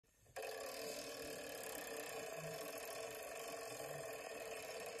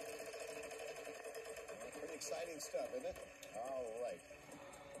exciting stuff, isn't it? All right.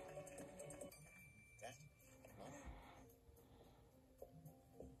 That. All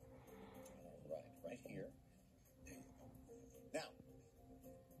right, right here. Now,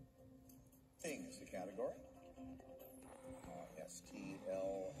 thing is the category.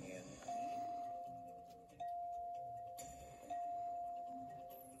 STLNE.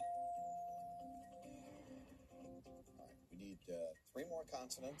 All right, we need 3 more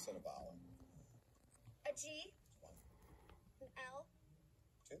consonants and a vowel. A G. 1. An L.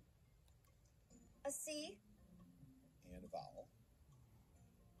 2. A C. And a vowel.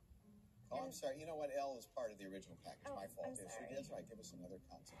 Oh, I'm sorry. You know what? L is part of the original package. Oh, My fault. I'm Yes, sorry. it is. Right. Give us another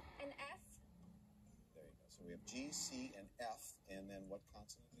consonant. An F. There you go. So we have G, C, and F. And then what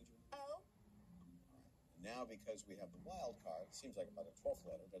consonant did you? O. All right. Now, because we have the wild card, it seems like about a 12th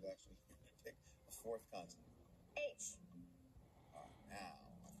letter, but actually, pick a 4th consonant. H. All right. Now,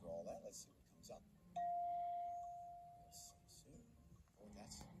 after all that, let's see what comes up. Let's see. Oh,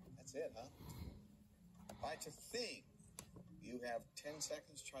 that's it, huh? All right, to thing. You have 10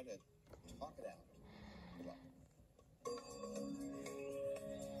 seconds. Try to talk it out. Good luck.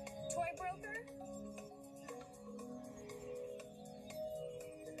 Toy broker.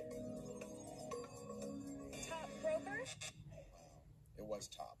 Top broker. It was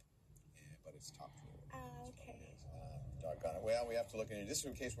top, but it's top drawer. Okay. Doggone it. Well, we have to look into this.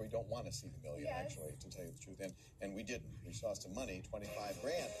 Is a case where we don't want to see the million, Yes. actually, to tell you the truth. And we didn't. We saw some money, 25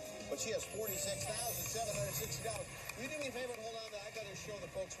 grand. But she has $46,760. Will you do me a favor and hold on? I got to show the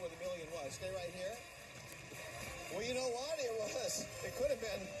folks where the million was. Stay right here. Well, you know what? It could have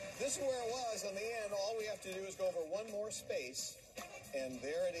been. This is where it was. On the end, all we have to do is go over one more space. And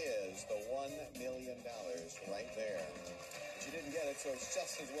there it is, the $1 million right there. She didn't get it, so it's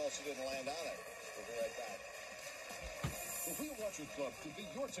just as well she didn't land on it. We'll be right back. The Wheel Watchers Club could be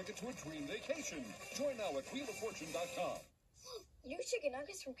your ticket to a dream vacation. Join now at wheeloffortune.com. New chicken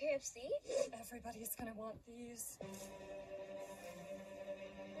nuggets from KFC? Everybody's gonna want these.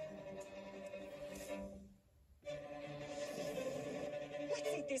 Let's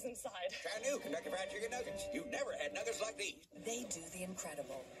eat these inside. Try new Kentucky Fried Chicken Nuggets. You've never had nuggets like these. They do the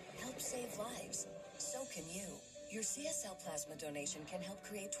incredible. Help save lives. So can you. Your CSL plasma donation can help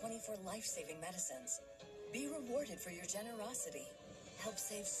create 24 life-saving medicines. Be rewarded for your generosity. Help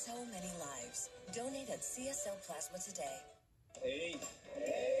save so many lives. Donate at CSL Plasma today. Hey.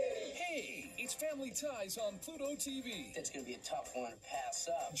 Hey, it's Family Ties on Pluto TV. That's going to be a tough one to pass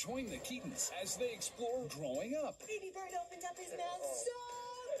up. Join the Keatons as they explore growing up, Baby bird opened up his mouth so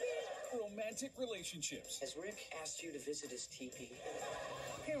big. romantic relationships, Has Rick asked you to visit his teepee?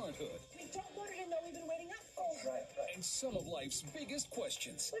 parenthood, We don't want her to know we've been waiting up. Oh, Right. and some of life's biggest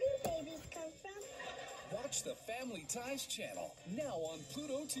questions. Where do babies come from? Watch the Family Ties channel, now on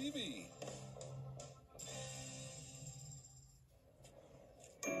Pluto TV.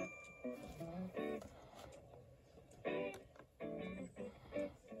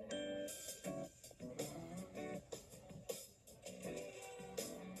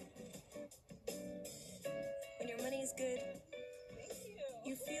 When your money's good,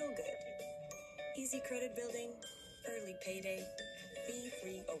 you feel good. Easy credit building, early payday,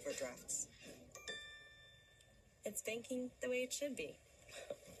 fee-free overdrafts. It's banking the way it should be.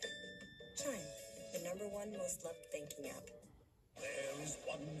 Chime, the #1 most loved banking app. There is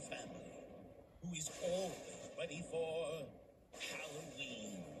one family who is always ready for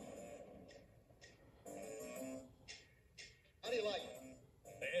Halloween. How do you like it?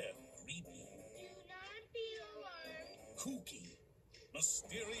 They're creepy, Do not be alarmed. kooky,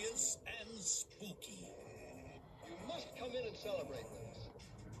 mysterious, and spooky. You must come in and celebrate this.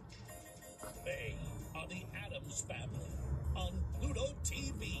 They are the Addams Family on Pluto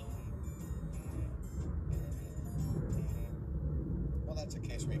TV. Well, that's a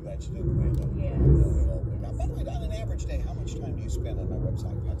case where you glad you didn't land on. Yes. By the way, on an average day, how much time do you spend on my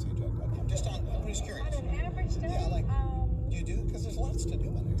website, PatsyJug.com? Just on, I'm just curious. On an average day, Yeah, like, you do? Because there's lots to do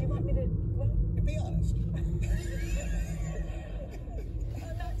on there. do you want me to, well, Be honest.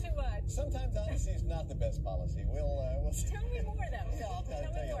 not too much. Sometimes honesty is not the best policy. We'll see. Tell me more, though. Yeah, I'll tell me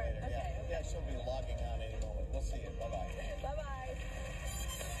you more. later. Okay. Yeah, she'll be logging on any moment. We'll see you. Bye-bye. Bye-bye.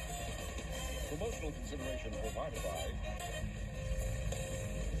 Promotional consideration provided by